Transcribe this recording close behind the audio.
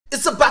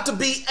It's about to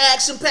be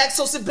action-packed,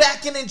 so sit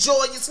back and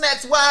enjoy your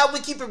snacks while we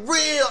keep it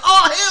real.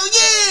 Oh, hell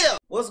yeah!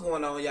 What's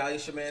going on, y'all?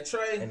 It's your man,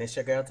 Trey. And it's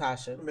your girl,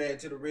 Tasha. Man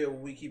to the real,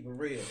 we keep it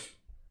real.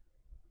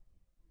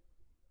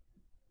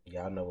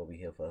 Y'all know what we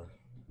here for.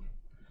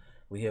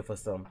 We here for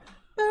some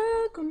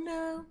Buckle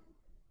Now.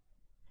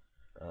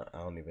 I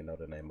don't even know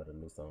the name of the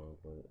new song,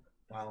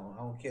 but I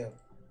don't care.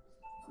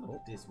 Look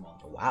at this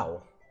motherfucker.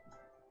 Wow.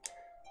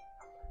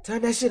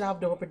 Turn that shit off,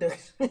 doing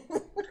production.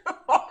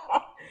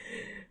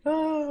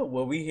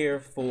 Well, we here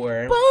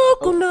for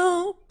Buckle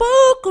Now,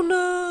 Buckle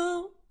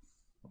Now.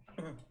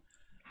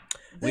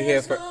 We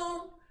here for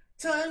no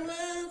time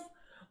left.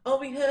 All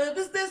we have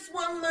is this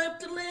one life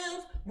to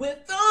live. With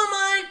all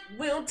might,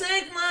 we'll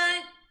take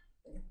mine.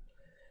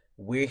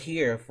 We're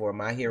here for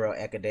My Hero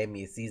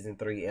Academia Season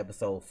 3,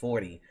 Episode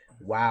 40.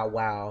 Wow,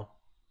 wow.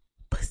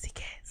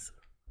 Pussycats.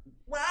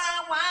 Wow,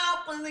 wow,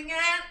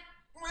 Pussycat.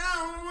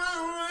 Wow,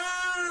 wow,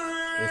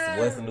 wow.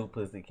 What's the new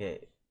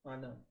Pussycat? I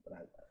know,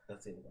 but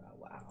that's it. Wow,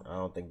 wow. I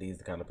don't think these are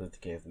the kind of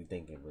Pussycats we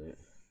thinking, but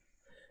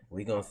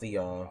we gonna see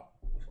y'all.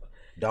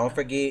 Don't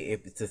forget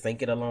if to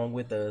sync it along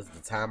with us. The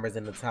timer's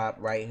in the top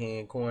right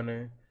hand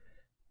corner.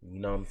 You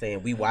know what I'm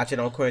saying? We watch it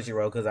on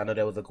Crunchyroll because I know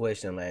there was a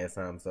question last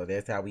time. So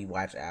that's how we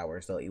watch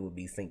ours. So it will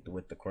be synced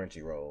with the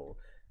Crunchyroll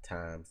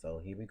time. So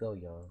here we go,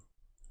 y'all.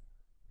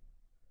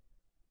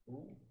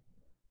 Ooh.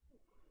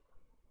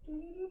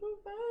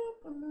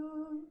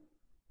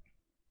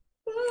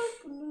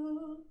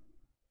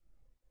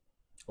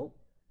 Oh,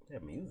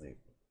 that music.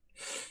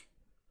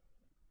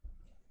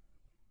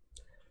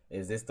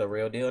 Is this the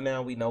real deal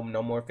now? We know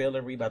no more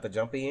filler. We about to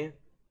jump in.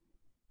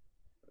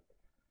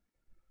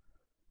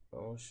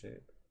 Oh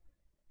shit.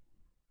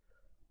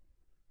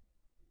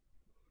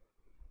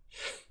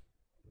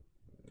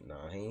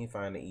 Nah, he ain't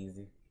find it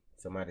easy.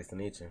 Somebody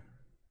snitching.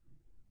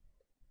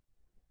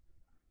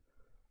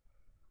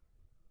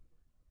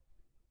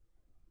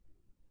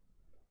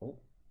 Oh,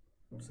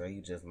 so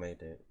you just made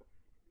that.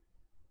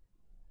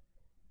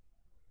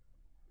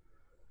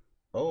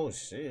 Oh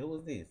shit, who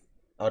was this?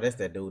 Oh, that's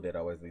that dude that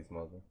always be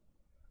smoking.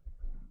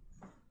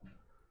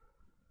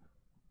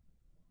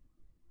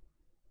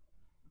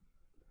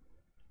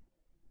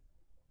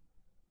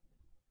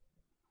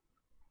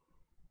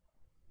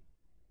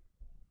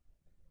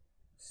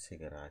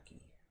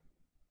 Shigaraki.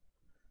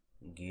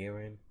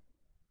 Girin.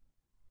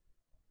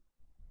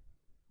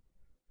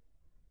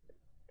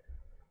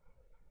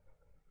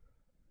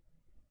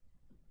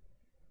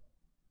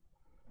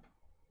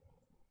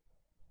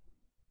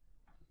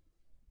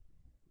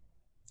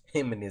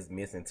 Him and his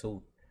missing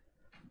tooth.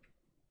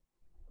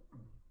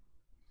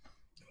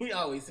 He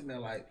always sitting there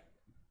like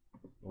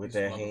with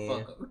that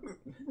hand.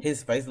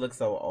 His face looks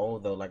so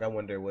old though. Like I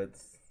wonder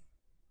what's.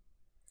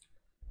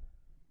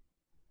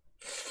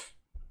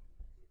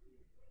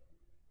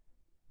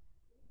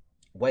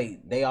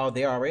 Wait, they all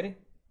there already?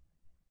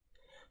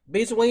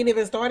 Bitch, we ain't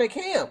even started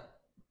camp.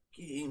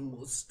 Game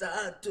will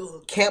start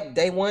to camp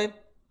day one.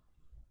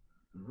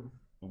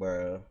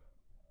 Bruh.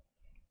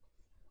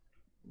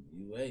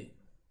 You wait.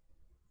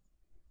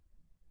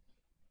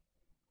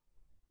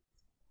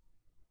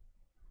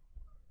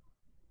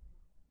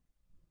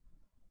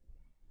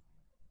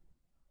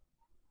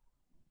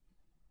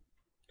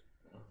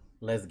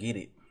 Let's get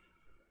it.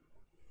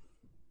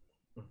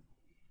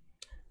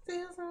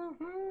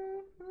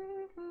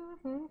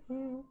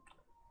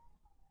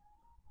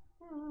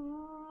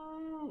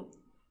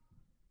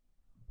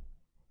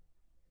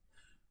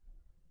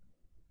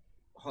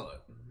 Hold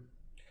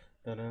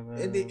on.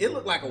 It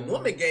looked like a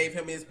woman gave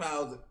him his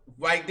powers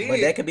right then.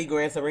 But that could be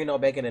Gran Torino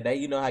back in the day.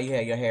 You know how you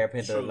had your hair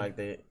pinned up like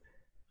that.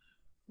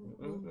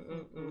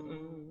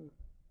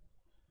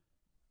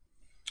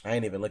 I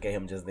ain't even look at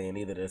him just then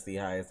either to see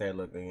how his hair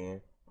looked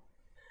again.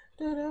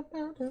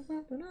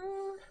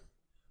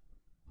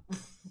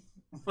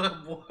 My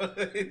boy,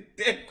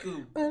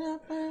 Deku.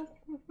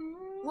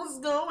 What's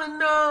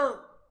going on?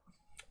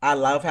 I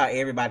love how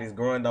everybody's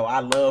growing though.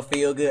 I love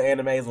feel good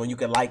animes when you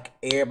can like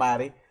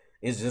everybody.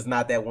 It's just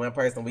not that one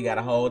person. We got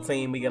a whole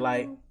team we can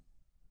like.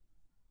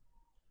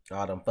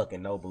 All them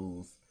fucking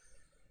Nobus.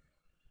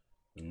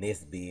 And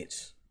this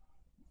bitch.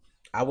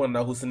 I wanna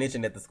know who's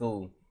snitching at the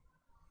school.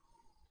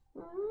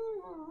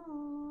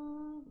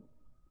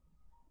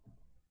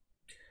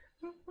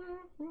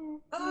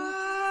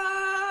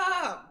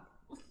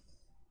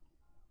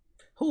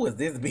 Who is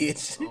this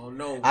bitch? Oh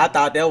no. I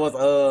thought that was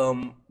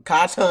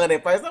Kachan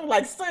at first. I'm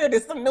like, sir,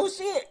 this some new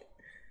shit.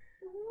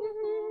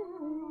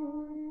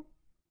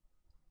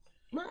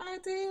 My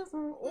ideas.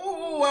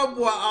 Oh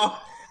boy.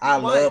 I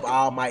love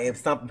All Might. If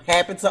something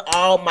happened to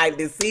All Might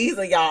this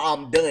season, y'all,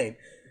 I'm done.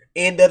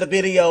 End of the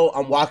video,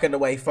 I'm walking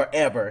away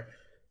forever.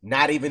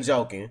 Not even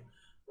joking.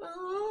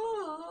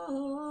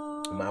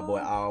 My boy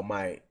All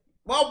Might.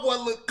 My boy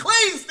look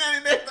clean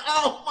standing next to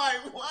All Might.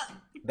 What?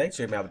 They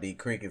trip me out with these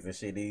crickets and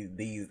shit.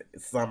 These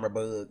summer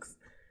bugs.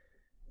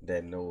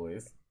 That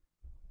noise.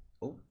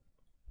 Oh.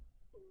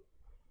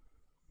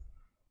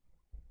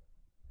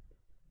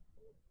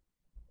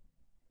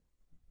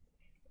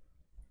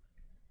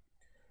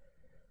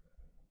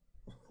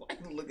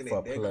 Looking for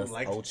at Deku Plus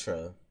like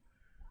Ultra.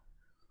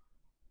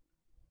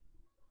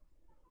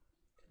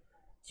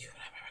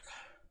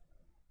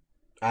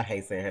 I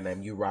hate saying her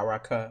name.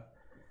 Uraraka.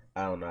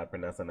 I don't know how to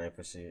pronounce her name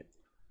for shit.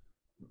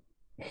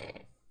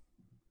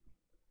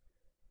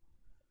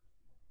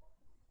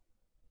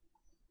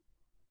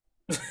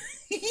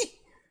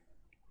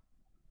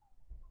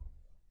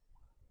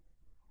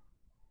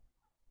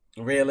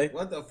 Really?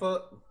 What the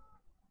fuck?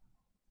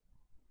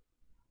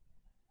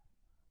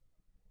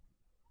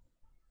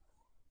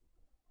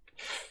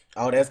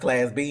 Oh, that's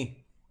Class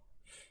B.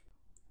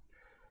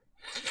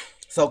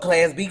 So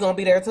Class B gonna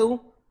be there too?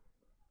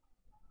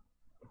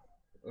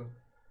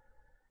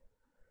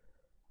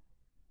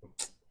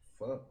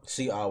 Fuck.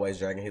 She always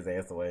dragging his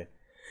ass away.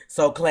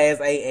 So Class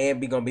A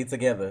and B gonna be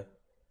together.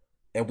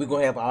 And we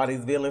gonna have all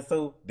these villains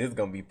too? This is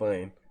gonna be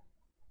fun.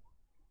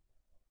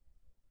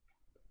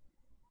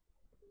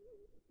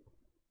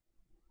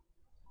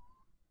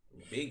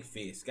 Big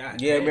fist, God.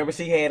 Yeah, damn. remember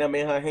she had them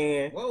in her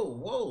hand? Whoa,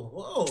 whoa,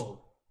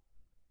 whoa.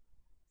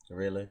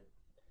 Really?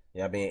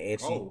 Y'all being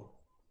etchy? Oh.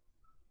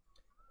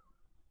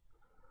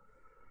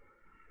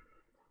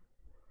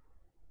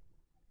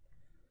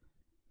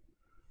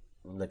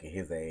 Look at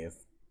his ass.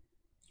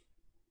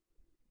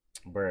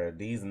 Bruh,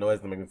 these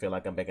noises make me feel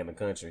like I'm back in the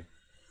country.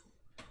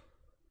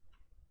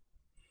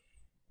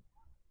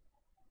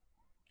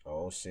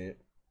 Oh, shit.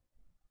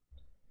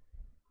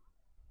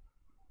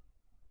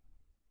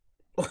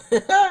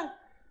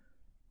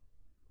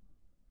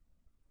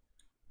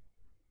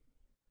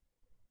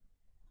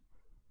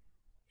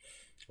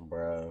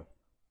 Bruh.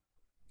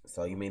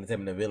 So you mean to tell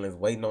me the villains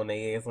waiting on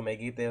their ass when they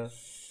get there?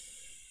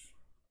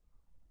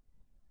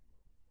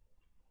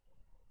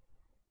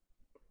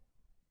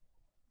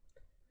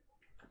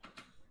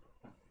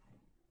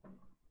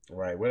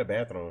 Right, where the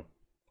bathroom?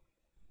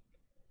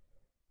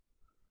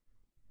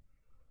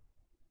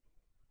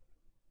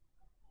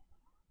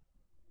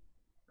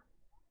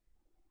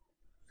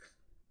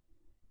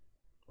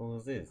 Who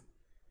was this?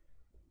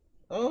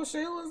 Oh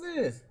shit, who was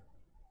this?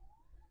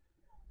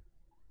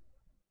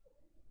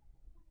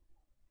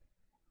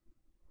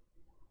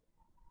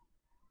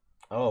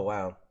 Oh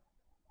wow.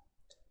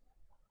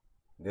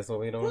 This what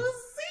we doing?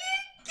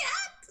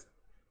 Pussycat.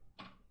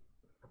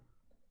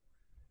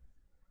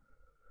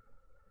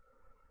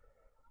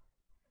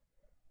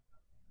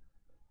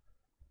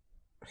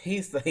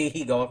 He say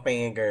he go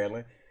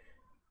fangirling.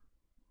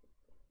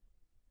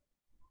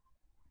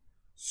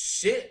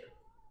 Shit.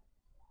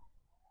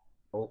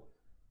 Oh.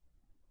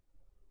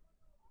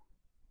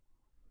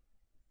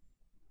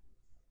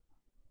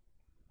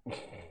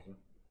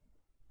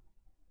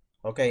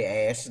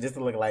 Okay, Ash. This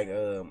look like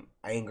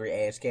angry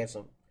Ash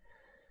Ketchum.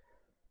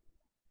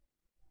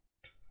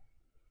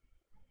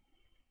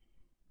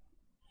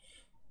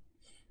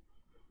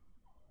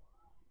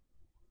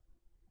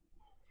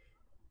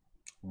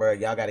 Bruh,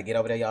 y'all gotta get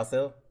over there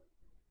yourself.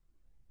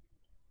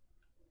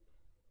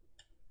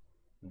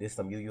 This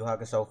some Yu Yu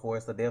Hakusho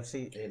Force of Death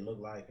shit. It look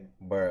like it.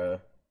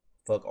 Bruh.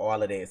 Fuck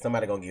all of that.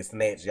 Somebody gonna get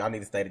snatched. Y'all need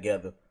to stay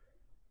together.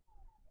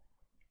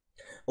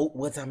 Oh,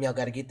 what time y'all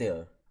gotta get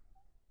there?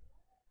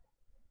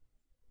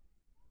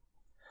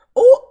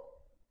 Oh!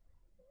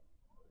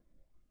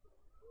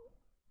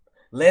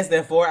 Less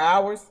than 4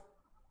 hours?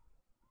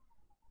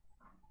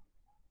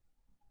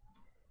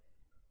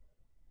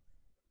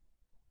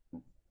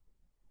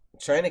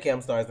 Training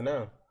camp starts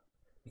now.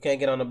 You can't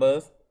get on the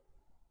bus.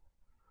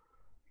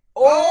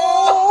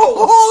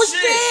 Oh,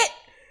 shit!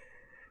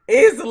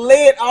 It's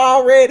lit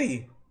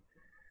already.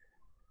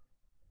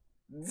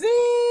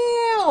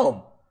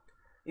 Damn!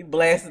 He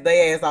blasted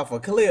their ass off a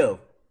cliff.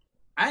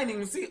 I didn't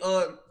even see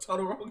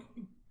Todoroki.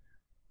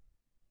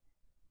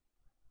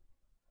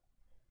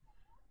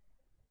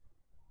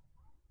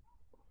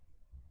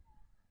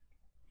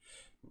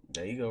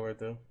 There you go right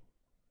there.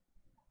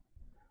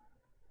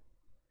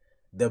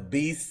 The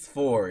Beast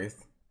Forest.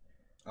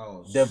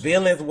 Oh, the shit.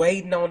 villains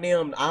waiting on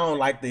them. I don't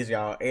like this,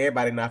 y'all.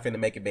 Everybody not finna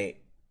make it back.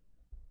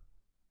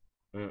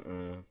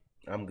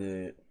 I'm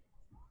good.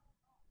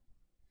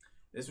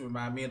 This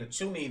remind me of the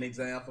Chunin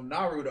exam from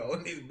Naruto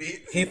on this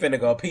bitch. He finna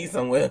go pee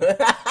somewhere.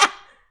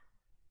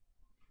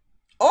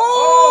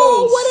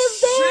 Oh, what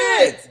is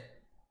that?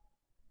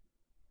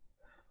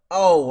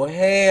 Oh,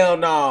 hell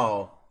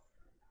no.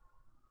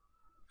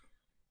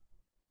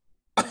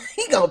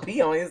 He gonna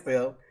pee on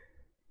himself.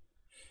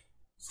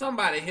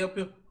 Somebody help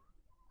him.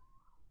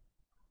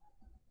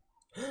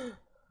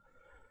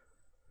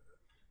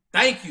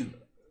 Thank you.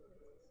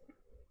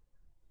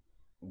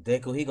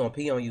 Deku, he gonna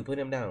pee on you. Put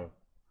him down.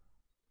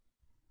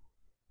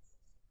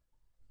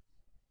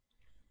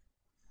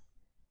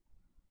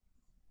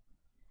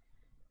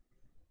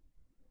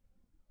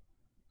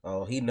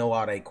 Oh, he know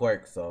all they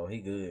quirks, so he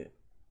good.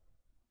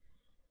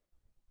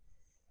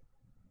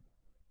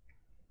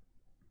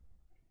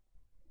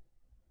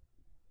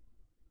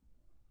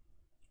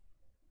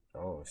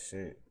 Oh,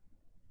 shit.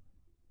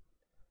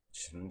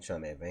 I'm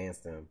trying to advance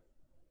them.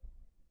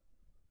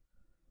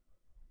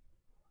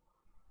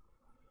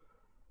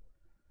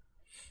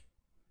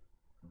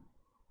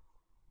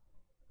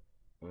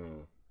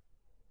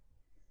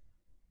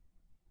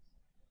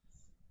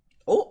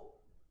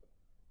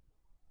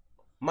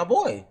 My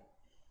boy.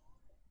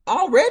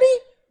 Already?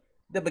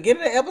 The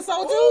beginning of the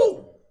episode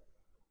too?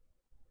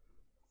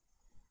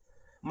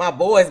 My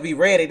boys be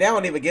ready. They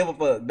don't even give a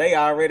fuck. They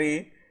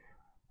already.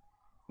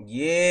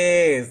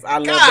 Yes. I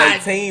love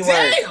that teamwork.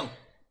 Damn.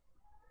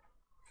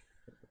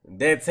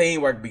 That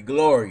teamwork be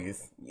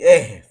glorious.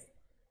 Yes.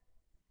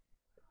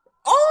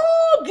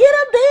 Oh, get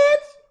him,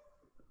 bitch.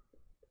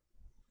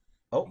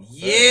 Oh,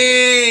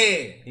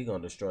 yeah. He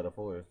gonna destroy the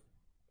forest.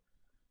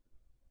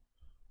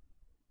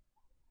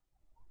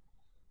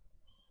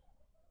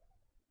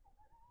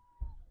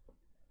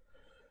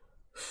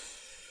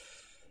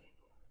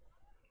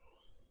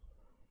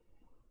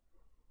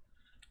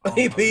 Oh,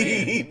 he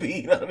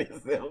beat on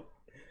himself.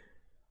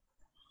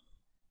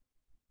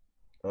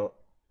 Oh.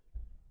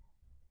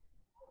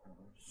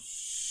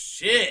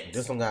 Shit.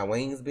 This one got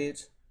wings,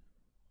 bitch.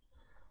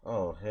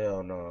 Oh,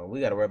 hell no. We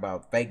gotta worry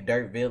about fake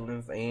dirt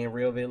villains and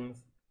real villains.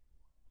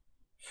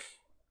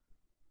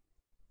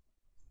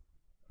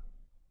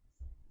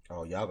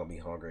 Oh, y'all gonna be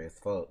hungry as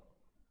fuck.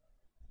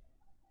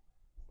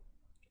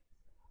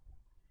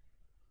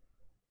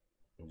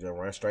 Just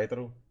run straight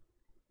through.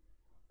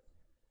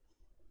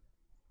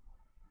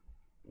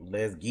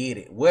 Let's get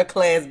it. What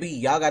class B?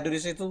 Y'all gotta do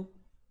this shit too?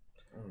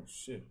 Oh,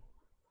 shit.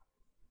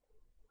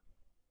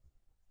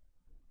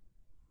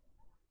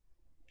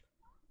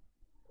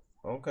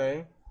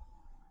 Okay.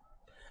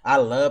 I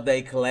love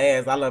they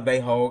class. I love they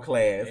whole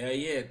class. Yeah,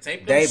 yeah.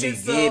 Tape them they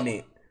shits be getting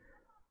up. it.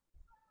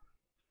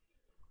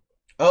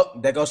 Oh,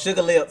 there goes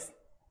Sugar Lips.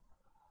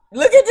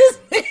 Look at this.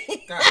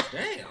 God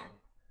damn.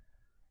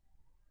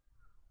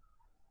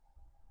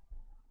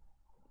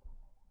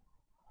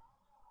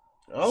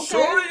 Okay.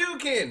 Sure you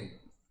can.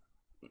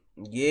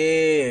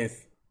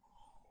 Yes.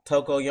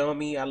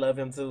 Tokoyomi, I love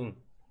him too.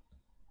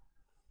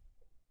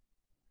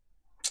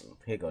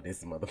 Here go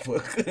this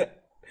motherfucker.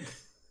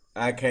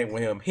 I can't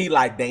with him. He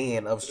like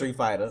Dan of Street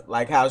Fighter.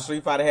 Like how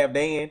Street Fighter have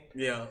Dan.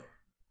 Yeah.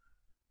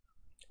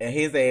 And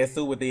his ass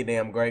too with these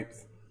damn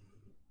grapes.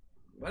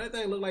 Why that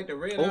thing look like the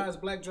Red Eyes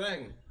Black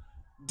Dragon?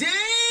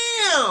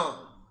 Damn!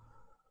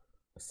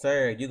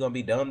 Sir, you gonna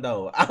be dumb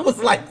though. I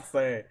was like,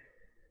 sir.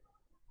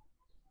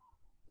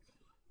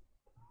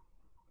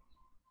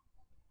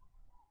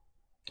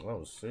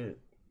 Oh shit.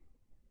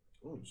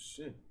 Oh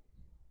shit.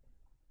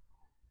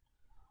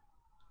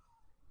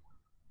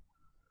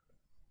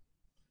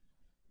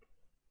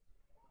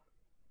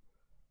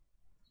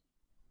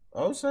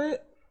 Oh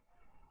shit.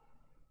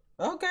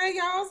 Okay,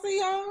 y'all see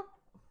y'all.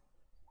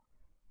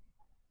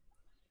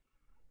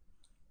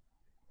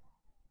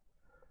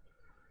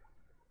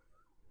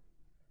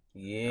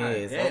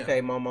 Yes,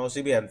 okay, Momo.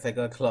 She be having to take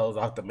her clothes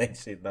off to make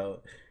shit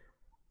though.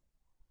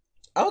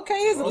 Okay,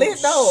 it's lit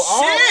though.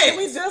 Shit.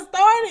 We just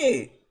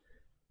started.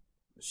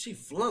 She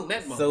flung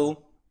that mother. Sue.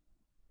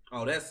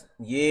 Oh, that's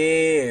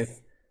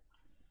yes.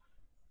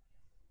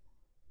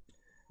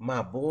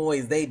 My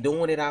boys, they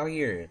doing it out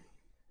here.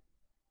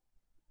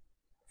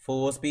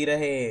 Full speed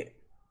ahead.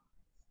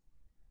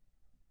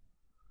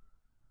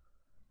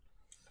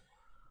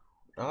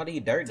 All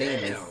these dirt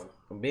demons.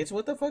 Bitch,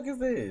 what the fuck is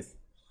this?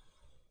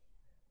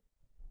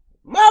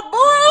 My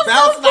boy,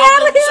 I'm so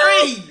proud of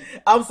him.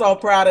 I'm so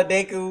proud of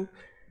Deku.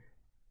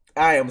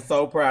 I am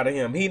so proud of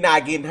him. He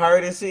not getting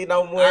hurt and shit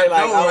no more. Like,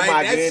 oh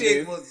my goodness.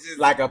 Shit was just...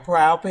 Like a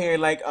proud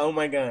parent, like, oh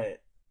my god.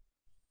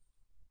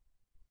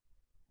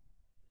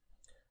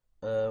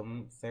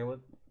 Say what?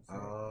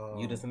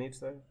 You the snitch,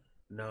 sir?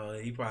 No,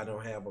 he probably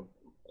don't have a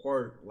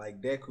quirk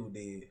like Deku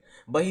did.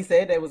 But he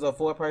said there was a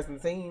 4-person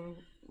team,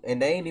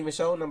 and they ain't even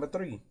showed number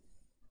 3.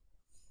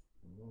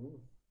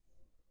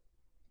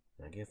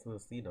 I guess we'll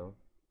see though.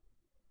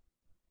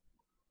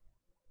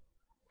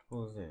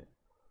 Who is that?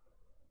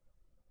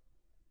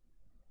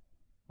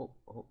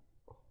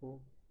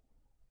 Oh,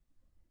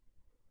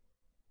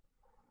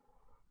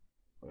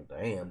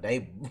 damn,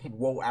 they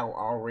wore out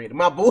already.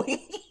 My boy.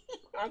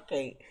 I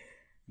can't.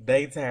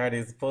 They tired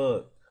as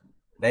fuck.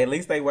 At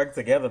least they work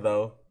together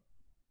though.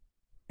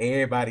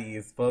 Everybody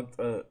is fucked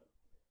up.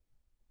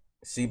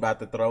 She about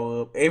to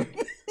throw up.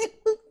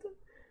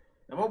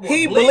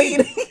 He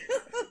bleeding.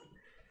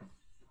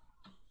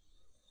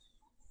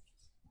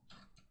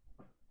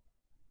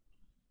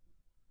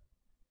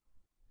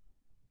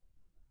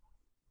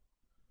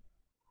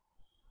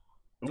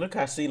 Look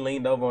how she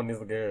leaned over on this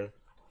girl.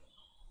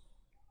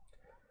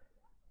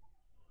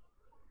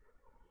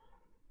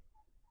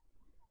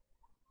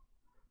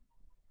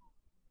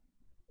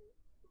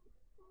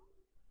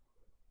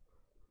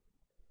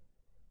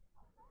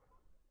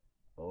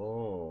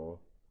 Oh.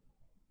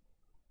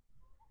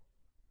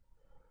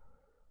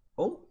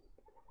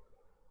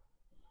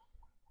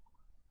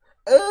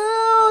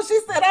 Oh, she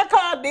said I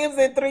called dibs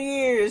in 3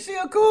 years. She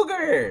a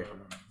cougar.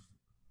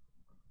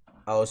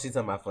 Oh, she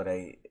talking about for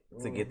they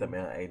to get them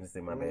out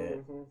agency, my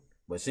bad.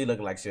 But she look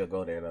like she'll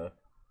go there though.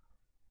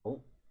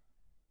 Oh.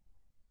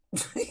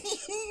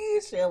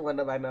 She don't want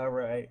nobody know,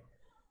 right?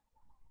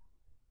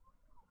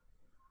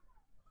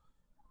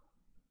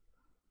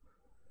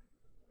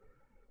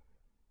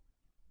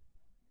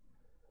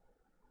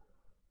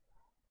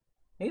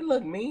 He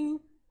look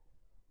mean.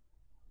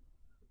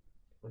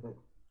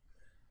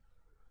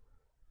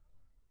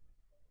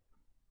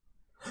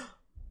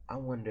 I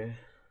wonder.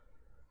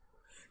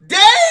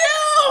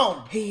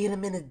 Damn! He hit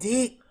him in the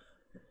dick.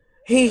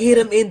 He hit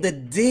him in the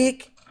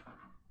dick.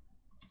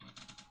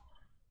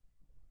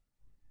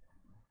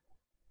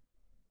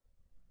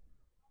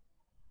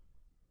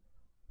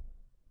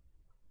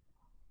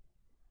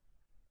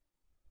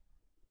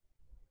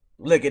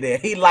 Look at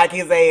that. He like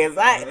his ass.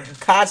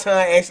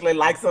 Kachan actually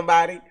like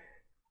somebody.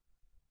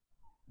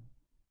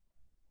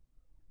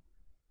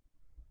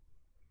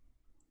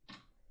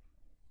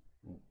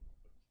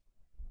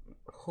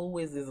 Who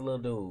is this little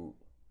dude?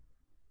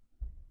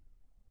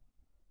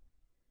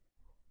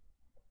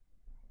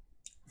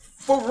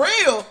 For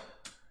real?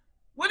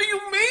 What do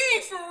you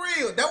mean for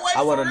real? That way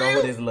I want to for know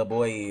real? who this little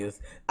boy is.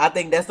 I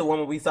think that's the one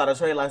when we saw the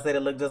trailer. I said it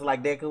looked just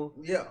like Deku.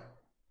 Yeah.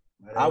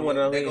 I want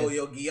to know. There go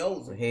your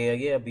Gyoza. Hell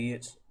yeah,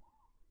 bitch.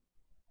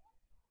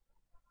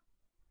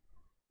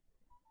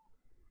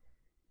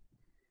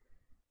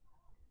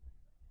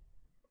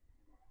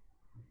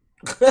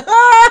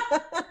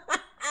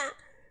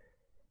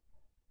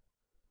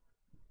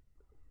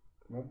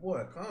 My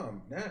boy,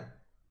 calm down.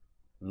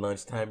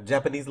 Lunchtime,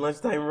 Japanese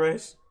lunchtime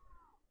rush.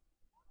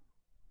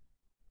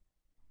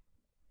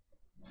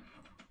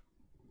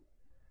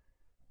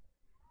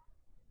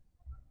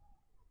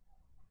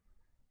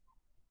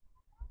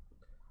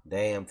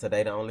 Damn,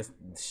 today the only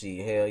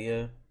shit. Hell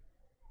yeah.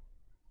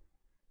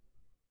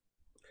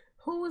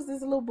 Who is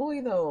this little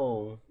boy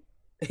though?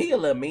 He a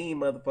little mean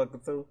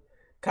motherfucker too.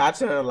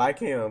 Kachan like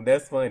him.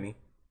 That's funny.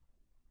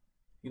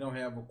 You don't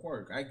have a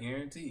quirk, I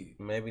guarantee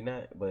you. Maybe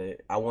not,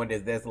 but I wonder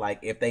if that's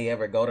like if they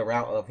ever go the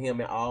route of him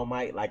and All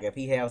Might, like if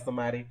he have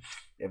somebody,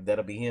 if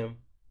that'll be him.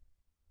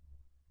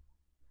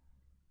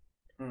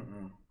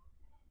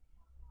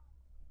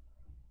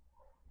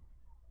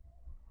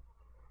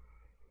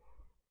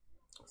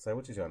 So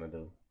what you trying to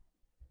do?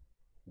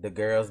 The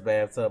girls'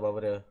 bathtub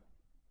over there.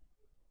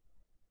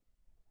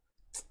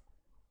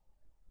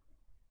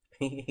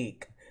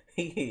 He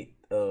hit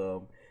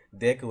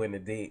Deku in the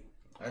dick.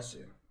 That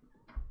shit.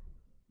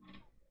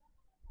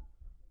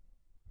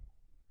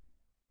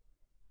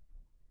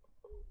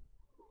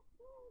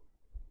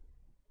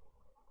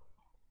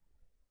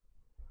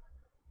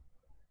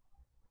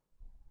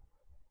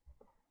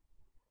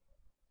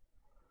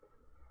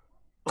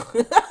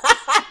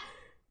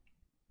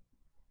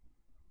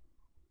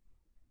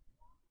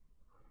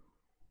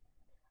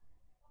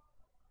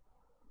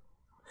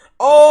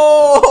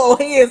 Oh,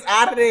 he is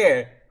out of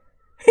there.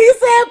 He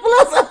said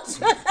plus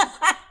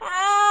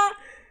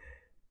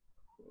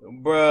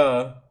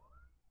bruh.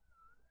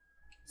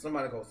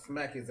 Somebody go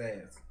smack his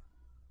ass.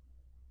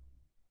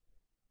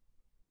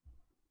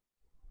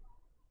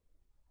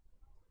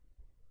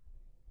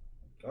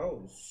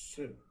 Oh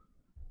shit.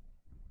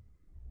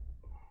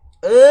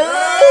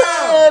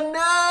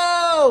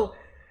 No.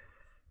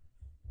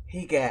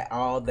 He got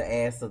all the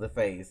ass to the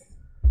face.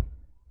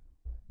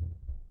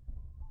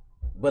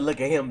 But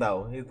look at him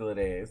though. His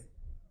little ass.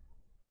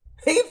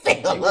 He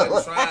fell. He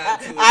wasn't trying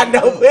to. I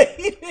know, but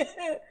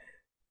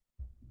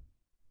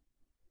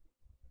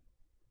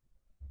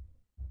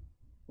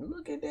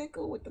look at that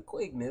cool with the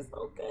quickness.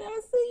 Okay,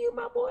 I see you,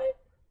 my boy.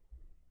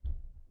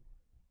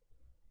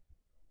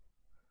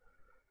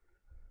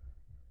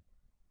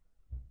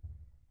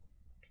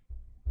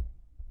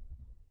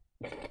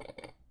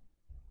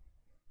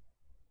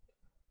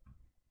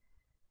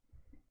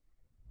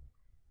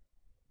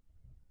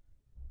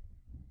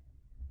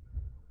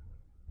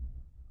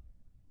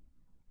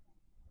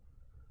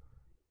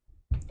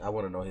 I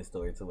want to know his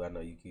story too. I know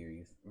you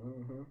curious.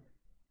 Mm-hmm.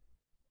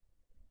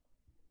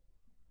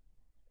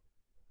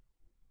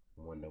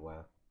 Wonder why.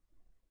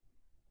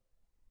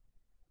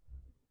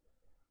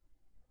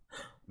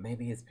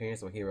 Maybe his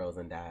parents were heroes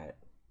and died.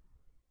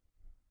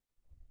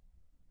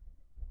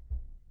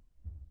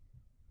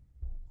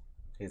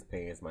 His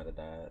parents might have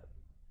died.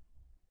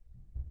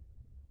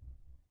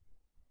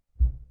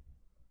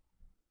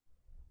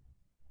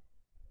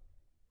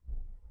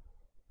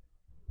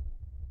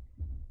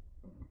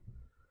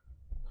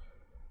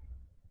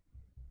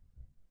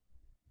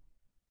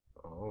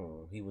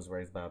 Oh, he was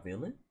raised by a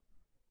villain?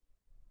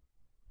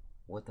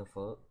 What the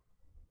fuck?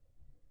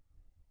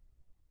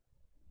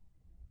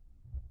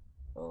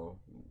 Oh,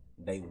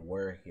 they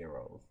were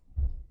heroes.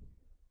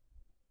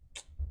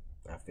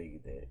 I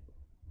figured that.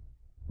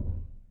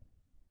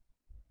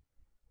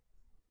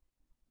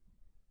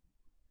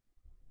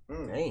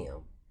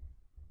 Damn.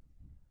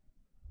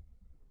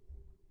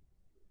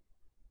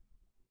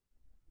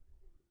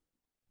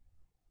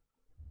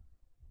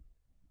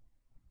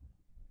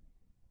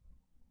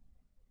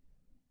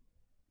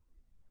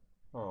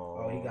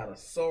 Oh, he got a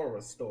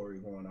Sora story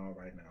going on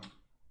right now.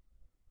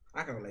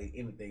 I can relate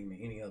anything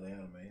to any other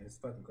anime. It's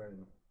fucking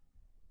crazy.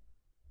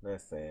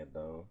 That's sad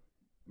though.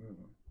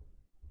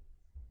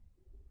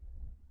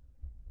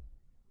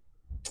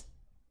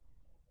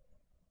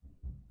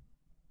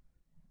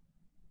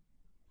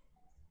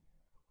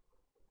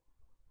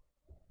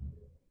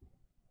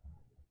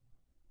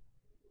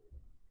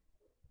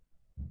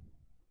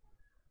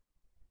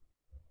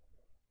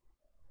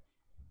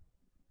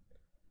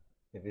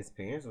 If his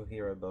parents were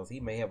heroes, he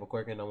may have a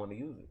quirk and don't want to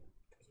use it.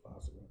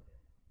 possible.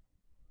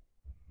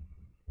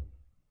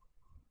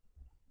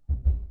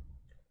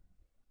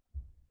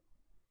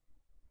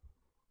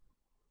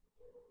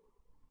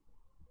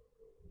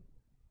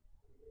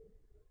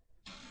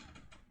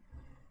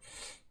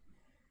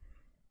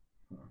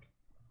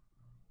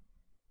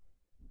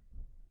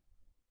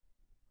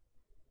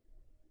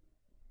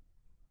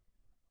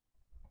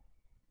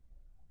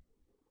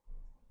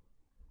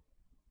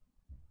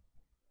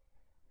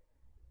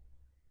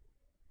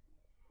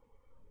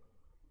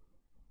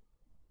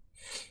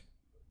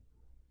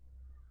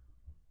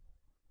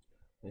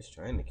 It's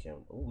training camp.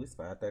 Ooh, it's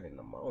 5:30 in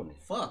the morning.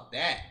 Fuck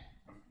that.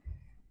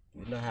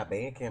 You know how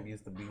band camp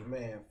used to be.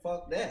 Man,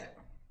 fuck that.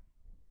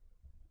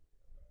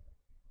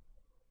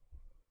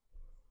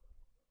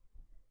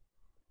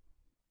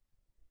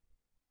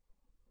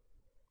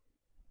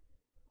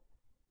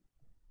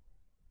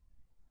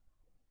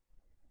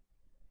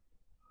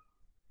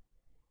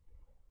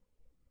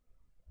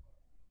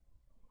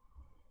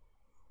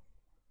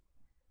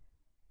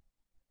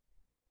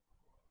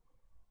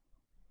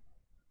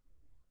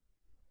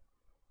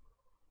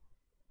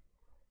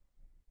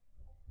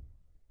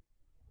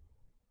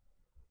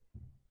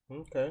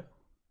 Okay.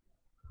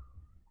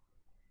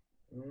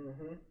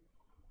 Mm-hmm.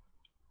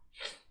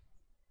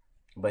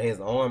 But his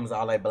arms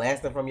are like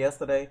blasting from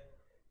yesterday.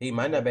 He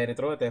might not be able to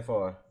throw it that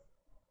far.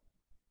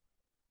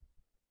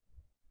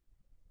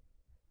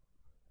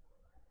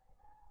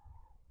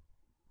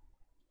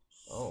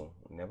 Oh,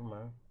 never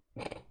mind.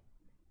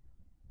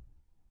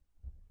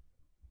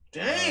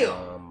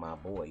 Damn. My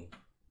boy.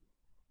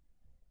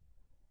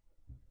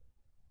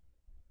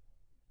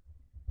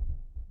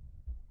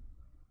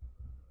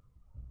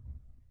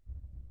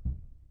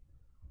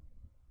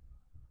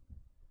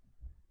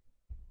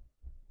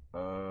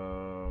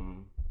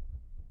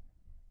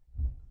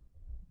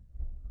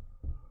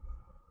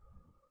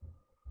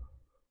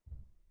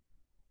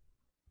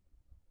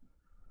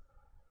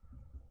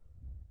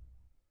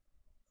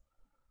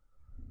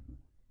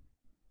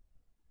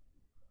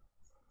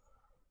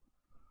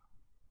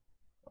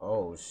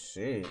 Oh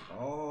shit.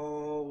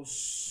 Oh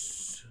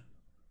shit.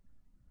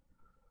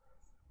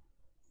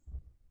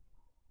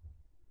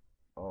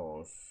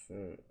 Oh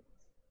shit.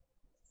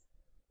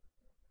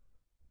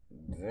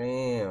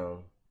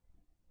 Damn.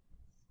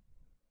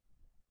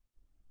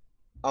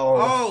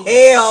 Oh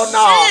hell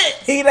no!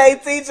 He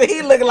ain't teaching.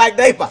 He looking like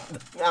they about to.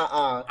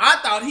 I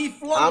thought he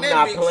flung I'm that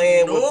not bitch.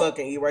 playing with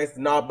fucking erase.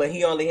 No, but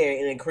he only had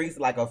it increased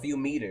like a few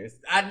meters.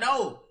 I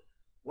know,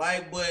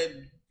 like, but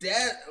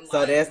that. So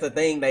like, that's the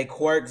thing. They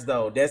quirks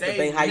though. That's the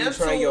thing. How you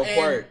train your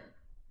quirk?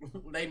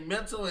 They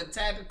mental and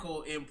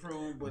tactical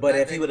improve, but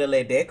if he would have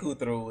let Deku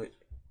through it.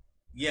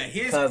 Yeah,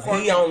 his because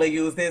he only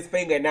used his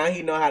finger. Now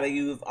he know how to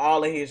use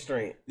all of his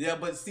strength. Yeah,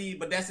 but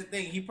that's the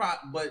thing.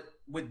 But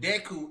with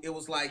Deku, it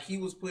was like he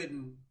was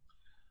putting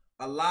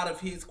a lot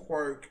of his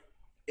quirk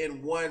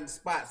in one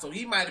spot. So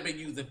he might have been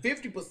using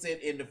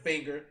 50% in the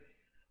finger,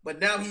 but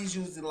now he's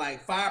using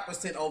like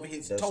 5% over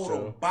his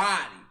total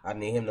body. I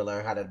need him to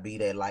learn how to be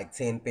that like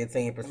 10,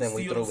 15%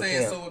 we through with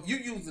him. So if you're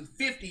using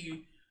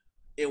 50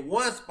 in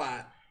one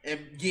spot and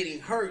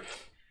getting hurt,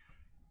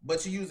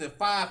 but you're using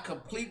 5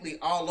 completely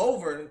all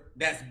over,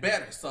 that's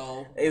better.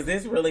 So is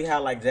this really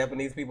how like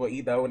Japanese people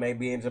eat though when they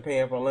be in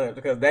Japan for lunch?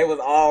 Because they was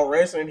all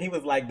rushing. He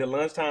was like the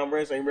lunchtime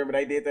rush. Remember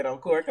they did that on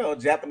Court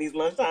Code, Japanese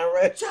lunchtime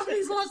rush.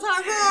 Japanese lunchtime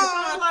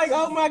rush. Like,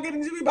 oh my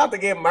goodness, you be about to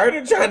get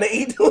murdered trying to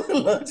eat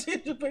doing lunch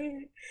in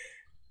Japan.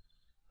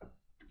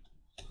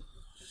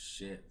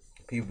 Shit.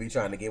 People be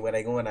trying to get where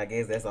they going. I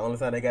guess that's the only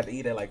time they got to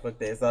eat it. Like fuck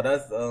that. So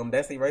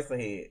that's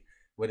Eraserhead.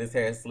 With his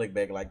hair slicked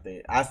back like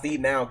that. I see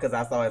now because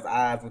I saw his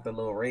eyes with the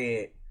little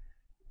red.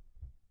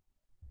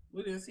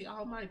 We didn't see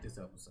All Might this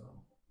episode.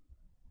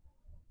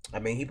 I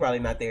mean, he probably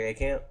not there at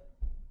camp.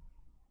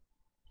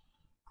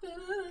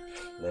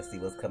 Let's see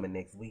what's coming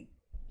next week.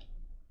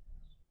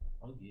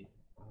 Oh, yeah.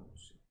 Oh,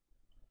 shit.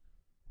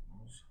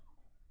 Oh, shit.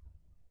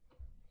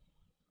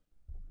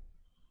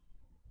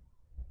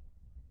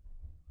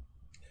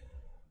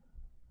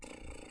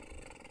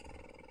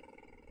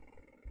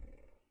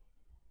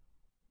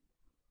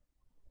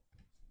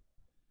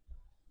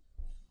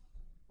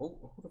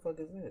 Oh, who the fuck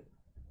is that?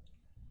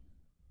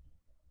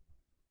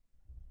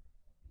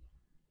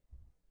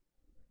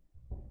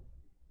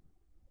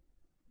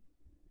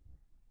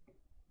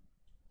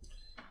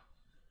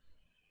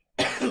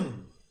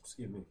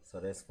 Excuse me. So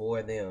that's 4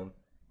 of them.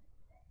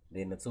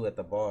 Then the 2 at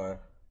the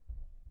bar.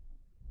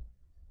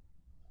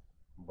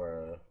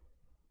 Bruh.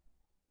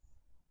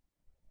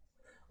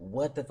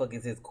 What the fuck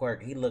is his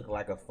quirk? He looked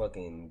like a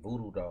fucking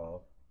voodoo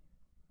doll.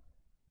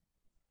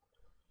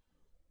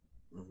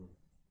 Mm-hmm.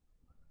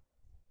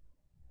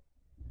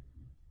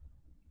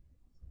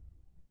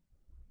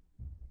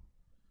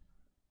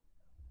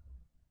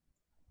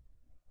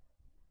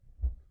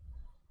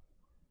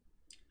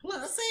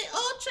 Let's say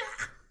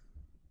Ultra.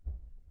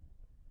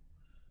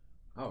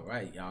 All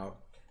right, y'all.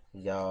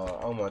 Y'all,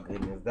 oh my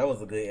goodness, that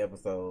was a good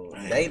episode.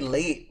 They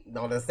lit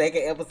on the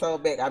second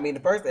episode back. I mean, the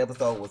first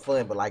episode was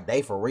fun, but like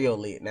they for real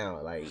lit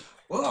now. Like,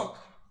 well,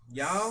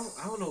 Y'all,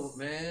 I don't know,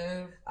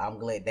 man. I'm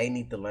glad they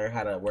need to learn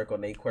how to work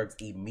on their quirks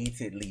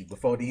immediately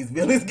before these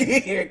villains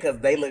get here, because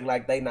they look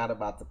like they not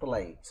about to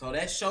play. So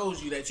that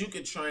shows you that you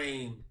can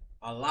train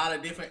a lot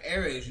of different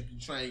areas. You can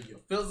train your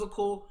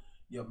physical,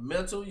 your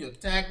mental, your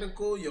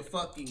tactical, your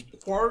fucking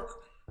quirk.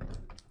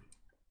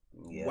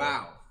 Yeah.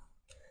 Wow.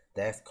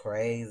 That's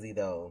crazy,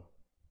 though.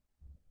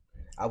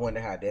 I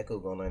wonder how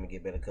Deku gonna learn to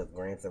get better, because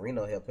Gran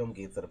Torino helped him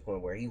get to the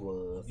point where he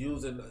was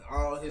using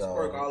all his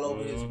quirk all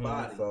over his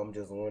body. So I'm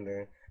just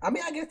wondering. I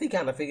mean, I guess he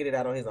kind of figured it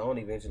out on his own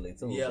eventually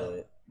too.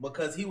 Yeah,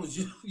 because he was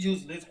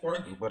using his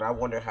quirk. But I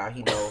wonder how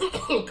he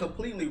knows.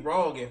 Completely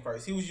wrong at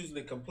first. He was using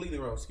it completely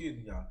wrong. Excuse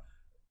me, y'all.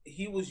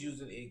 He was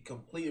using it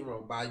completely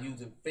wrong by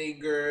using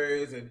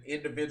fingers and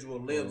individual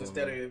limbs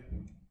instead of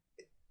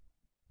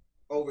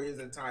over his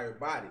entire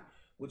body,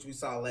 which we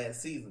saw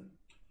last season.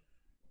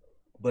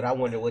 But I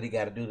wonder what he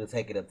got to do to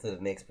take it up to the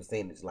next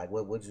percentage. Like,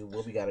 what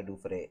we got to do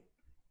for that?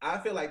 I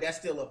feel like that's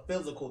still a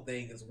physical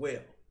thing as well.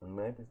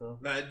 Maybe so.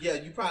 Now, yeah,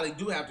 you probably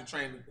do have to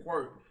train the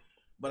quirk,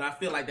 but I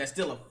feel like that's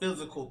still a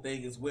physical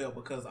thing as well,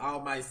 because All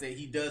Might say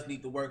he does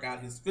need to work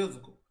out his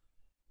physical.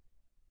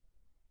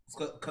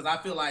 Because I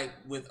feel like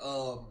with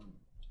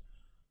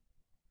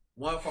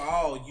One for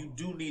All, you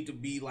do need to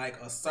be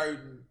like a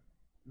certain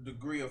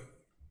degree of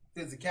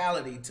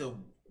physicality to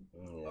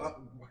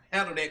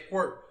handle that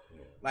quirk.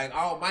 Like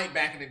All Might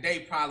back in the day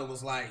probably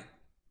was like,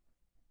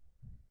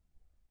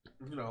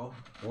 you know.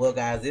 Well,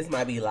 guys, this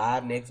might be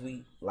live next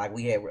week, like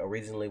we had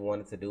originally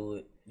wanted to do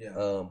it.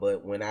 Yeah.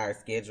 But when our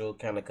schedule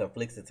kind of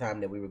conflicts the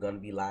time that we were going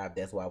to be live,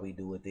 that's why we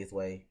do it this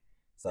way.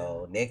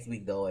 So next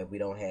week, though, if we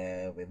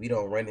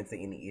don't run into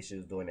any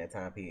issues during that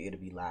time period,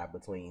 it'll be live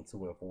between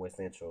 2 and 4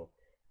 Central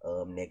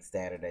next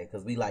Saturday,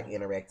 because we like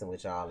interacting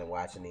with y'all and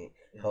watching it.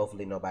 Yeah.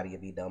 Hopefully nobody will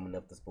be dumb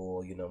enough to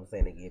spoil, you know what I'm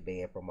saying, to get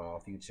banned from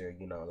all future,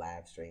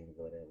 live streams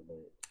or whatever.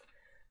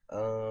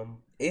 But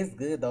it's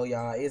good though,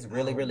 y'all. It's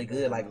really, really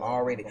good. Like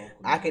already,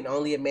 I can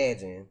only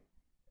imagine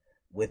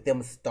with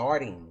them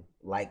starting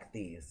like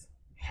this,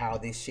 how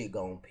this shit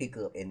gonna pick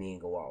up and then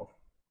go off.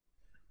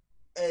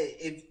 Hey,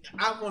 if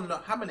I want to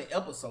know how many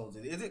episodes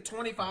it is it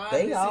 25?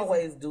 They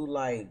always do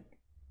like.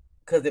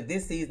 Because if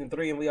this season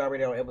 3 and we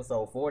already on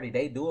episode 40,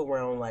 they do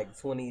around like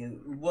 20.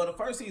 Well, the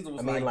first season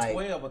was like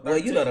 12 or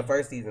 13. Well, the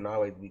first season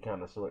always be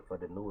kind of short for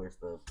the newer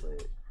stuff.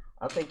 But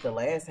I think the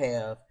last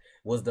half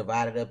was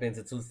divided up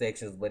into 2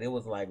 sections, but it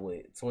was like,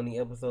 20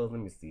 episodes?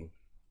 Let me see.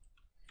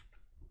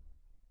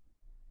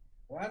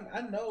 Well,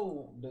 I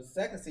know the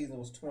second season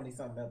was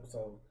 20-something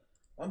episodes.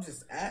 I'm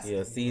just asking.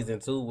 Yeah, season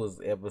 2 was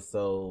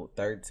episode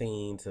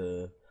 13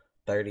 to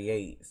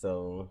 38,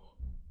 so...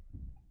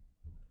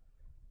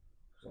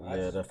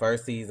 Yeah, the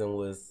first season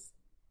was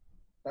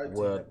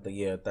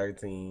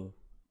 13.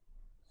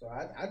 So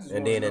I just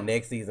and then the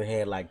next season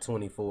had like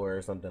 24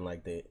 or something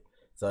like that.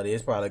 So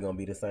it's probably gonna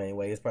be the same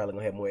way. It's probably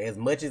gonna have more. As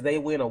much as they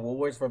win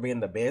awards for being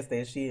the best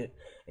at shit,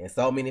 and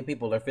so many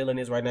people are feeling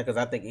this right now, because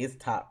I think it's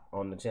top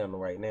on the channel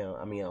right now.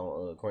 I mean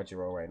on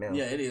Crunchyroll right now.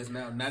 Yeah, it is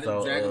now. Not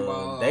in Dragon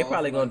Ball. They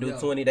probably gonna do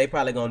 20. They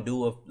probably gonna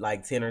do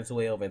like 10 or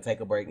 12 and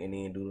take a break and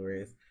then do the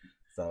rest.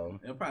 So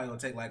they're probably gonna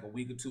take like a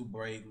week or 2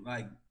 break,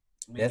 like.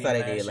 That's how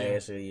they did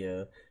last year,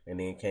 yeah. And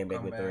then came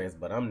back with the rest.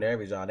 But I'm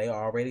nervous, y'all. They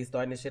already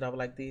starting this shit off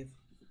like this.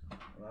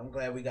 Well, I'm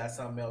glad we got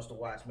something else to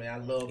watch, man. I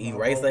love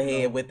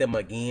Eraserhead with them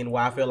again.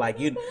 Why I feel like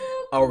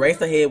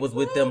Eraserhead was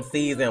with them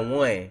season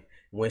 1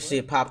 when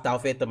shit popped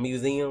off at the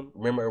museum.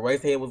 Remember,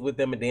 Eraserhead was with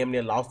them and damn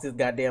near lost his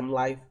goddamn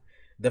life.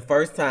 The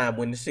first time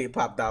when the shit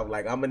popped off,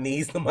 like, I'm gonna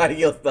need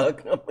somebody else to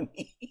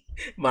accompany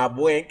my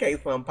boy in case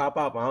something pop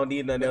up. I don't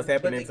need nothing else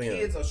happening to him. But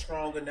the kids are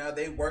stronger now.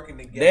 They working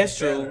together. That's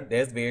true.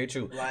 That's very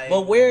true. Like,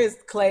 but where is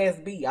Class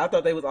B? I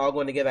thought they was all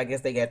going together. I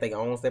guess they got their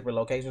own separate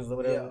locations or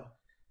whatever. Yeah.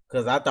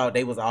 Because I thought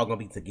they was all going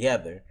to be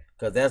together.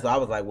 Because that's why I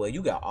was like, well,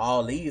 you got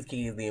all these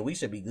kids, then we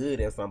should be good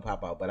if something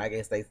pop out. But I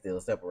guess they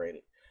still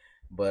separated.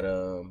 But,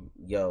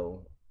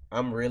 yo,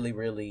 I'm really,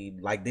 really,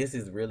 like, this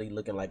is really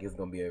looking like it's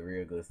going to be a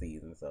real good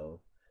season. So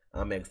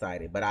I'm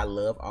excited. But I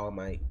love All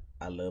Might.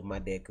 I love my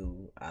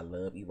Deku. I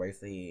love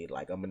Eraserhead.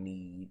 Like, I'm going to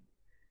need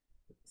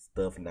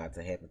stuff not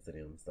to happen to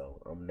them.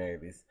 So I'm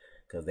nervous.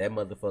 Because that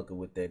motherfucker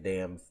with that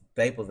damn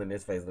staples in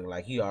his face look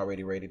like he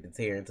already ready to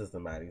tear into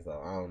somebody.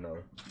 So I don't know.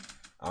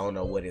 I don't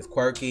know what his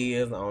quirk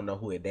is. I don't know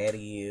who his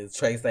daddy is.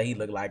 Trey say he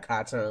look like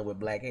Kachan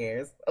with black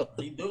hairs.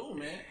 He do,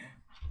 man.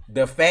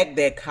 The fact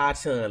that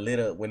Kachan lit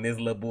up when this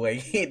little boy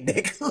hit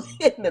Deku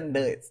in the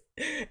nuts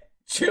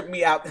tripped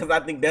me out, because I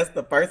think that's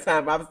the first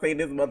time I've seen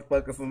this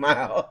motherfucker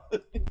smile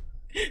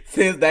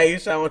since they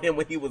showing him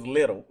when he was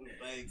little.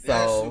 Like,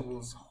 that shit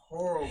was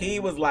horrible. He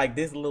was like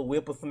this little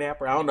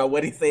whippersnapper. I don't know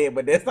what he said,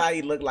 but that's how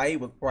he looked like. He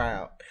was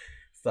proud.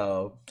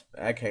 So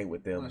I can't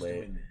with them,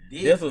 but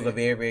this was a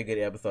very, very good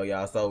episode,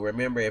 y'all. So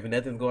remember, if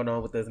nothing's going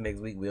on with us next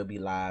week, we'll be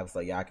live, so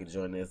y'all can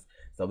join us,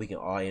 so we can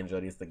all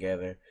enjoy this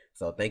together.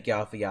 So thank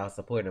y'all for y'all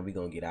support, and we're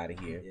gonna get out of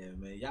here. Yeah,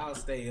 man. Y'all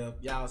stay up.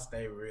 Y'all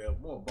stay real.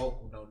 More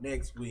vocal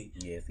next week.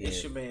 Yes,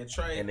 it's your man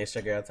Trey, and it's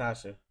your girl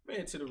Tasha.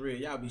 Man to the real.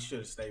 Y'all be sure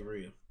to stay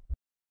real.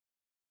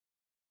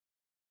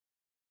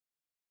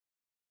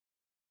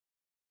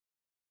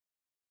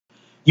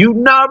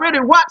 You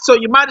already watch, so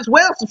you might as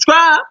well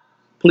subscribe,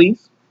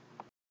 please.